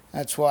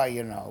 That's why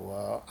Am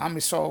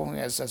Yisrael,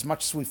 as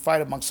much as we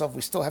fight amongst ourselves,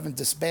 we still haven't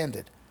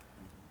disbanded.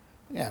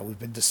 Yeah, we've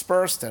been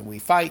dispersed and we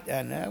fight,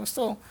 and we're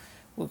still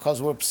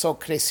because we're so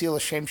kniseya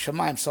Shem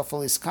Shamayim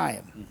sofel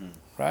iskayim,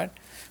 right?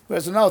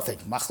 Whereas another thing,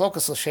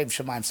 machlokas l'shem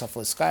shamayim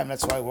safel iskayim.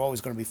 That's why we're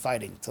always going to be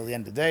fighting till the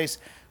end of days,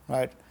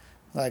 right?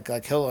 Like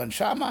Hillel and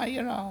Shammai,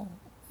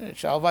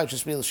 Shalvai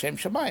just be l'shem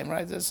shamayim,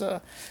 right?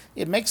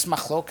 It makes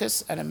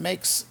machlokas and it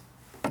makes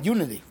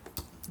unity.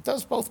 It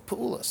does both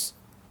pu'ulas.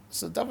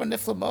 It's a davar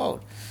nifla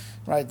mode,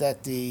 right?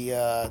 That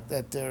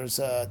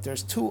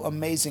there's two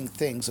amazing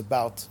things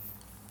about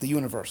the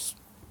universe,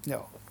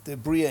 the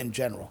bria in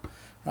general,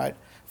 right?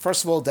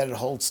 First of all, that it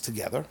holds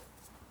together.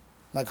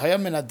 Like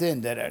Hayam and Adin,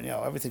 that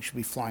everything should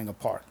be flying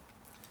apart,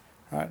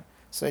 right?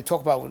 So they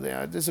talk about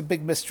there's a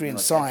big mystery in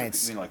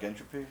science. You mean like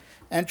entropy?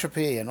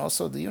 Entropy, and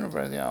also the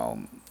universe.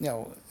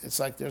 It's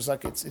like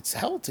it's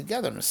held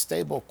together in a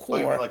stable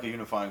core. Like a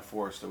unifying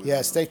force.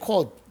 Yes, they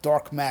call it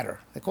dark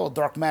matter. They call it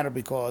dark matter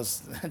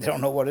because they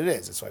don't know what it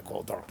is. That's why I call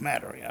it dark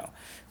matter.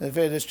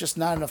 There's just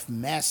not enough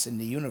mass in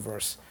the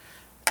universe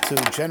to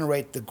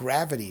generate the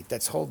gravity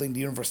that's holding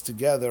the universe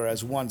together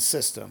as one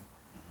system.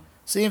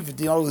 See if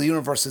the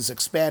universe is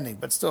expanding,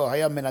 but still,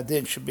 Hayam and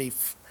Adin should be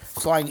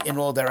flying in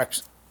all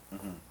directions,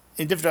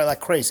 in different like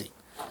crazy.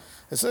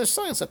 So it's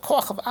a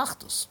koach of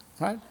achdus,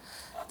 right?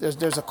 There's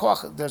a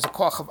koach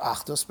of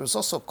achdus, but there's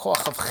also a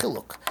koach of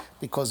chiluk,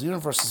 because the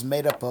universe is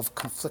made up of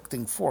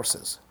conflicting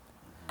forces.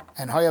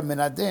 And Hayam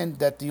and Adin,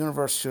 that the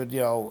universe should,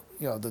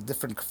 the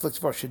different conflicting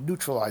forces should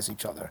neutralize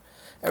each other.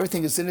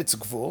 Everything is in its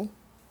gvul,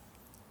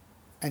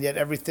 and yet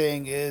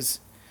everything is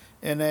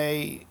in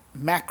a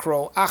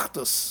macro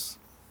achdus,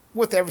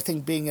 with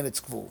everything being in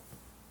its gvul,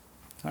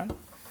 right?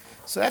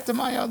 So that the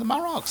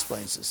Maharal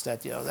explains this.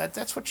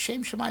 That's what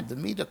Shem Shamayim, the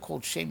midah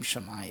called Shem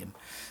Shamayim,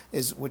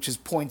 which is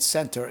point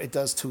center. It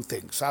does two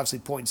things. So obviously,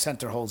 point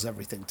center holds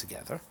everything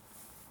together,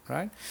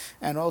 right?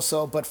 And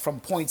also, but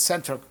from point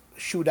center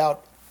shoot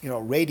out,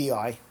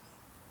 radii,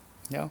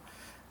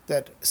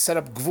 that set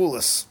up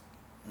gvulas,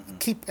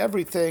 keep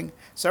everything.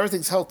 So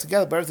everything's held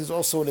together, but everything's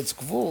also in its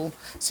gvul.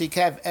 So you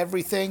can have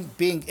everything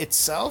being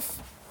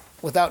itself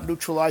without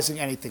neutralizing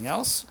anything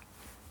else,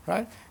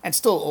 right? And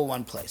still all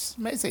one place.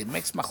 Amazing. It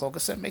makes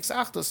machlokas and makes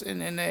achdus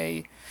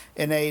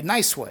in a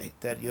nice way,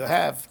 that you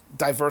have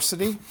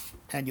diversity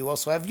and you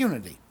also have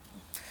unity.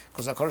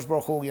 Because HaKadosh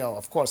Baruch Hu,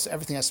 of course,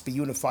 everything has to be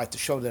unified to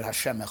show that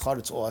Hashem Echad,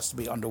 it all has to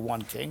be under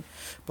one king.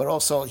 But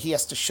also, he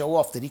has to show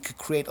off that he could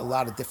create a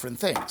lot of different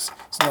things.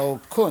 It's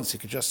no kunz, he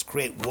could just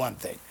create one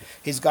thing.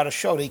 He's got to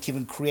show that he can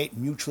even create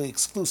mutually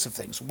exclusive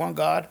things. One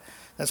God,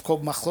 that's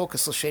called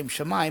Machlokas L'Shem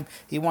Shamayim,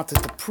 he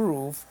wanted to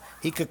prove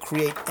he could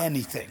create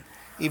anything.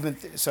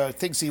 So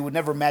things he would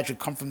never imagine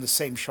come from the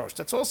same source.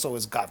 That's also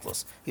his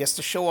godless. He has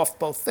to show off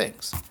both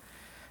things.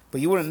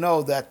 But you wouldn't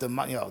know that the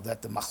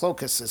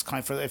machlokas is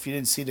kind of, if you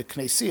didn't see the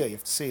knessia. You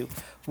have to see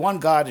one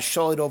God is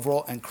showed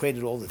overall and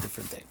created all the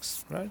different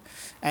things, right?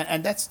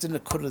 And that's the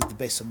nakudah that the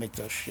Beis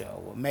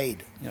HaMikdash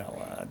made.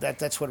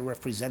 That's what it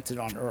represented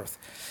on earth,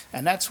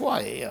 and that's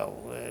why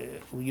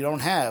you don't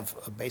have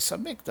a Beis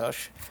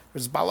HaMikdash.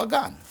 There's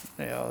balagan.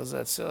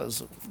 That's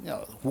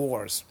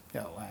wars.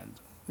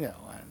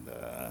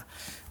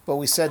 But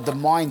we said the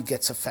mind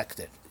gets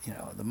affected.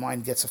 The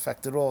mind gets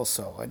affected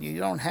also. And you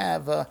don't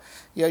have,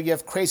 you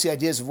have crazy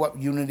ideas of what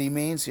unity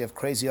means. You have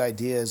crazy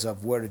ideas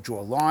of where to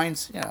draw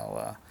lines.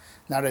 Now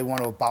they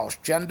want to abolish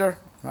gender,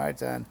 right?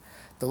 And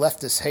the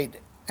leftists hate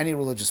any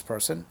religious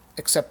person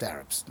except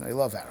Arabs. They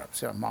love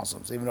Arabs,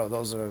 Muslims, even though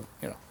those are,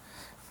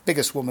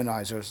 biggest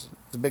womanizers,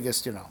 the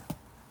biggest,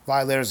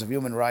 violators of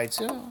human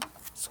rights.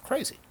 It's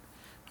crazy,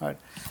 right?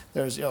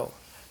 There's,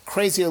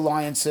 crazy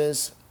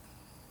alliances,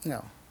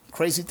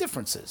 crazy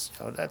differences.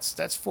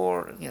 That's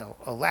for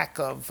a lack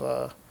of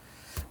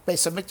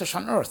Beis Hamikdash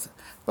on earth.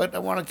 But I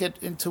want to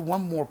get into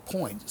one more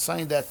point,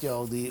 saying that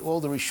all the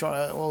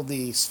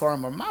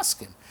Sfarim are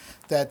maskim,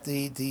 that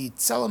the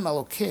Tzelem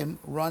Elokim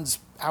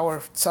our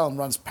Tzelem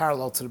runs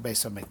parallel to the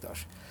Beis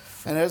Hamikdash.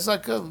 And there's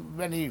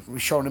many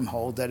Rishonim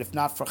hold that if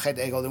not for Ched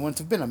Egel, there wouldn't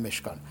have been a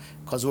Mishkan,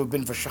 because it would have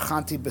been for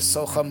Shachanti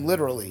B'Socham,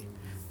 literally.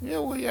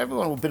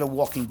 Everyone would have been a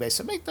walking Beis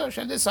Hamikdash,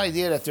 and this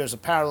idea that there's a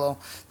parallel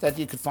that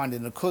you could find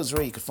in the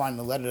Kuzri, you could find in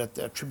the letter that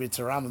attributed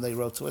to Rambam they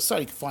wrote to Asar,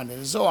 you could find in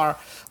the Zohar,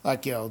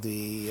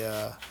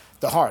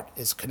 the heart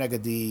is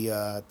connected the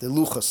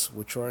luchas,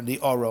 which are in the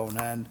Aron,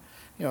 and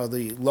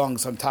the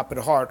lungs on top of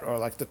the heart are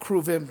like the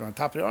kruvim on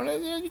top of the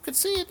Aron. You could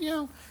see it,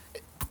 in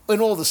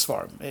all the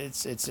Svarim.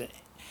 It's an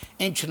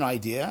ancient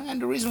idea,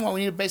 and the reason why we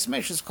need a Beis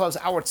Hamikdash is because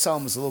our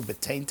Tzelem is a little bit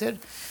tainted.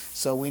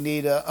 So we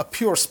need a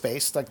pure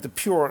space, like the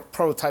pure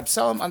prototype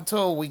Tzelem,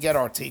 until we get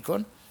our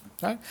Tikkun,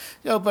 right?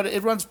 But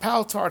it runs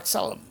parallel to our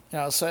Tzelem,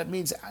 so it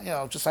means,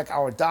 just like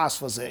our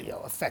Das was,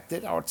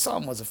 affected, our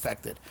Tzelem was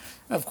affected.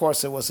 And of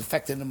course, it was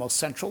affected in the most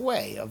central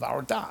way of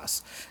our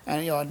Das.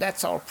 And, and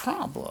that's our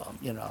problem,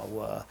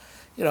 the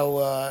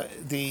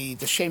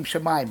Shem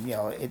Shemaim,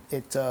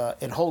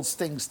 it holds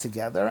things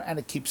together and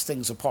it keeps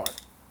things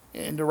apart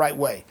in the right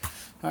way,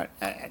 right?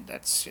 And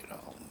that's,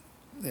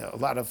 a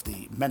lot of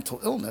the mental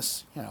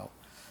illness,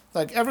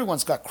 like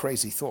everyone's got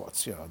crazy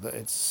thoughts.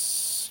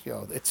 It's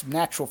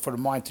natural for the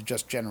mind to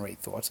just generate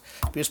thoughts.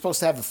 But you're supposed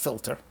to have a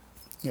filter,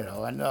 and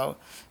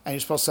you're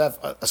supposed to have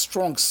a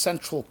strong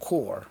central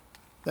core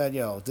that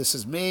this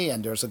is me,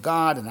 and there's a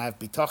God, and I have to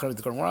be talking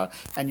to the world.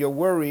 And your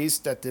worries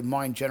that the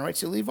mind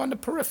generates, you leave on the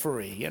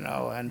periphery,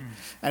 and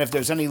if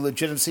there's any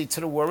legitimacy to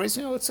the worries,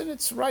 it's in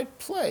its right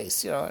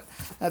place.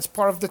 That's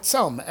part of the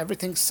Tzelem.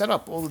 Everything's set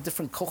up, all the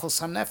different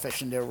kochos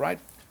hanefesh in there, right?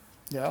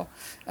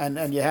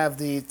 And you have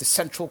the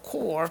central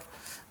core,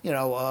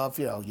 of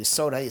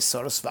Yesod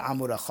HaYesodos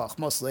v'Amud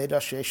HaChachmos Leida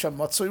Sheisham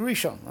Matzui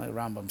Rishon, like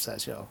Rambam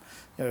says.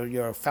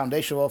 Your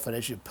foundation of all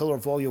foundation, your pillar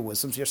of all your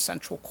wisdoms, your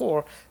central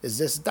core is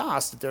this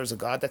das, that there's a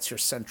God. That's your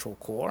central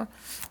core,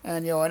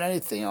 and and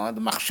anything, the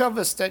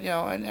machshavas that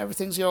and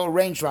everything's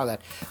arranged around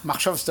that.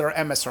 Machshavas that are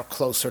emes are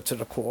closer to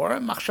the core,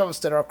 and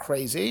machshavas that are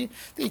crazy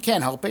that you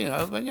can't help it.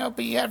 But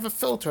you have a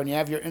filter and you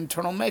have your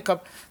internal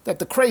makeup that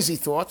the crazy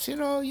thoughts,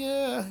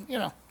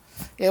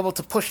 able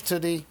to push to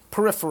the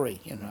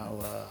periphery,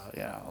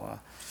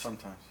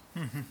 Sometimes.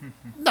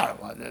 No,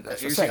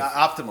 that's Using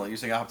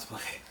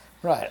optimally.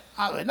 Right.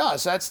 No,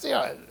 so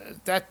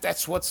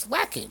that's what's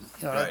lacking.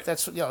 Right.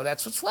 That's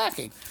what's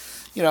lacking.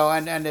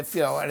 And if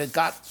and it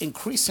got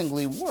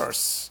increasingly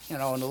worse, in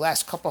the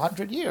last couple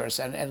hundred years,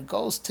 and it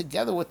goes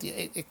together with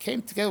it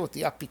came together with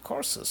the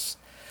apikorsis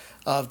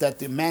of that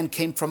the man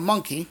came from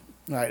monkey,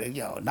 right?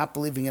 Not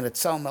believing in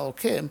itself,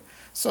 Elokim.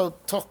 So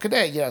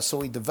Tokadeh, so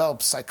we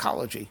developed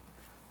psychology,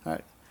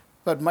 right?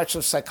 But much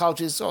of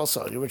psychology is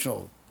also the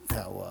original,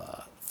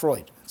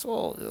 Freud. It's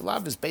all a lot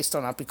of it is based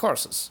on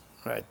apikorsis,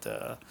 right?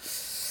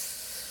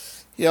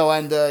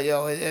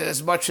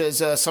 As much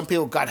as some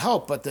people got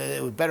help, but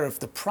it would be better if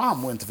the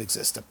problem wouldn't have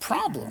existed. The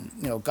problem,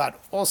 got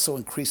also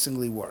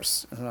increasingly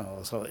worse.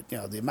 So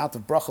the amount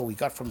of bracha we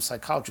got from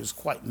psychology is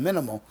quite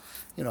minimal.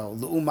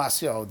 L'umas,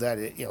 that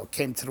it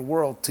came to the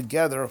world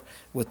together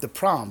with the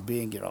problem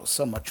being,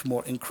 so much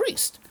more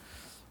increased.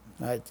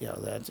 Right,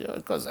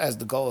 because as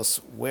the Golos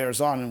wears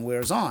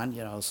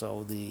on,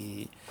 so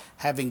the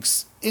having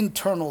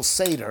internal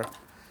Seder.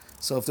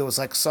 So if there was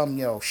like some,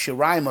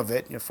 shiraim of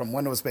it, from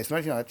when it was based,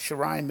 that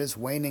shiraim is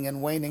waning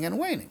and waning and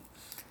waning.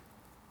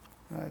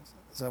 Right?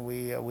 So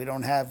we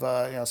don't have,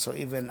 so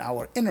even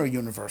our inner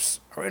universe,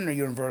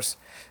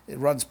 it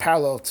runs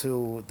parallel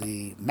to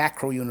the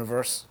macro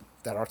universe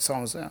that our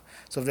songs.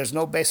 So if there's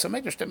no Beis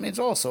Hamikdash, that means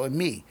also in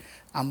me,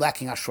 I'm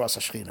lacking Ashras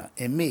Hashchina.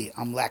 In me,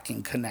 I'm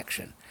lacking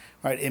connection.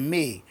 Right? In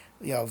me,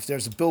 if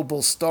there's a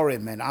Bilbul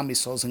Storim and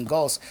Amisos and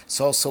Gols,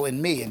 so also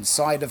in me,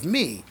 inside of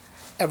me,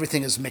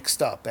 everything is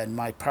mixed up, and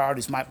my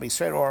priorities might be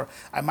straight, or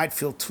I might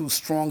feel too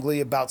strongly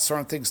about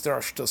certain things that are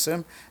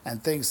shtusim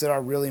and things that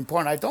are really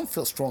important I don't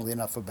feel strongly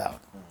enough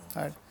about.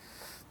 Right?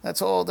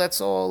 That's all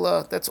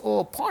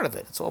part of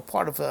it. It's all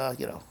part of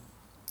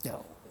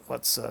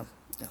what's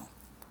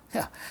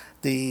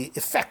the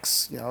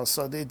effects.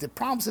 So the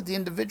problems that the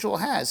individual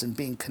has in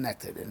being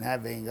connected and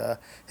having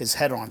his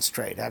head on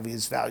straight, having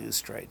his values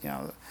straight.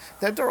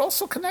 That they're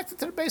also connected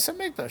to the Beis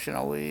Hamikdash.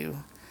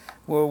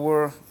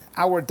 We're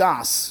our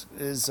das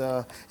is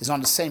on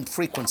the same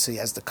frequency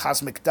as the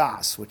cosmic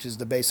das, which is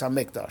the Beis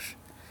Hamikdash,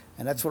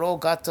 and that's what all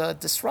got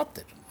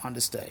disrupted on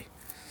this day.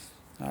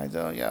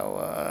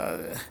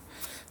 The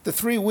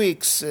 3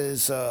 weeks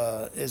is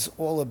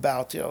all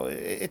about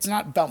it's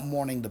not about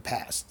mourning the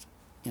past,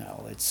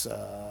 it's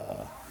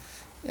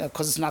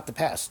because it's not the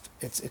past.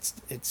 It's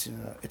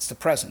the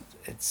present.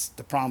 It's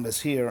the problem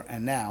is here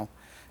and now.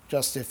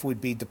 Just if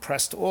we'd be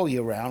depressed all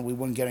year round, we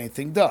wouldn't get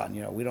anything done.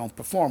 We don't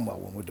perform well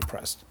when we're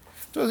depressed.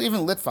 So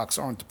even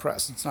Litvaks aren't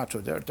depressed. It's not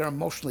true. They're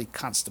emotionally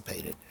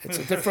constipated. It's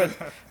a different,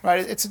 right?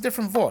 It's a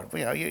different word.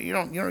 You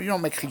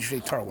don't make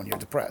chidushei Torah when you're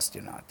depressed.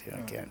 You're not.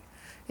 You can't.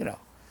 You know.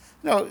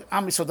 No,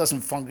 Am Yisrael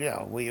doesn't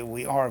function.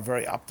 We are a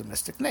very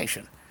optimistic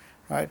nation,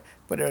 right?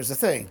 But there's the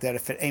thing that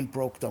if it ain't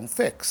broke, don't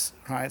fix,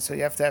 right? So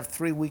you have to have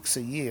 3 weeks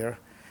a year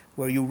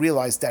where you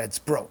realize that it's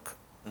broke,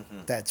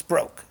 that it's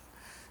broke,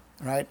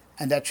 right?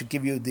 And that should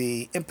give you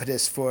the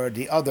impetus for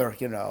the other,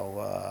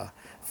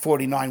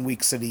 49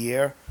 weeks of the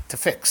year to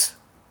fix,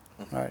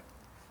 right?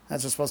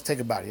 That's what we're supposed to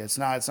think about it. It's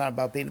not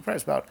about being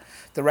depressed. It's about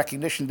the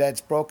recognition that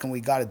it's broke and we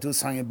got to do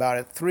something about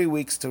it. 3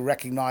 weeks to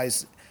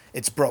recognize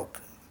it's broke.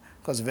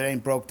 Because if it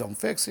ain't broke, don't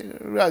fix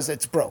it. Realize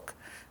it's broke.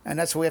 And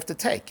that's what we have to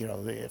take. We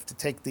have to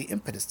take the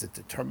impetus, the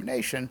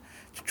determination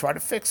to try to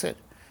fix it.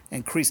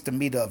 Increase the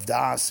midah of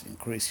das,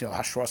 increase,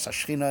 hashras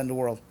hashchina in the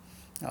world.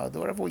 Do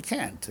whatever we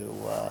can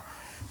to,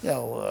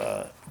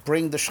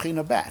 bring the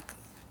shechina back.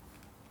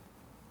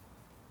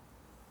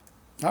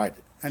 All right.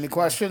 Any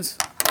questions?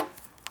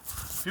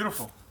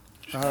 Beautiful.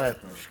 All right.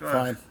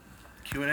 Fine.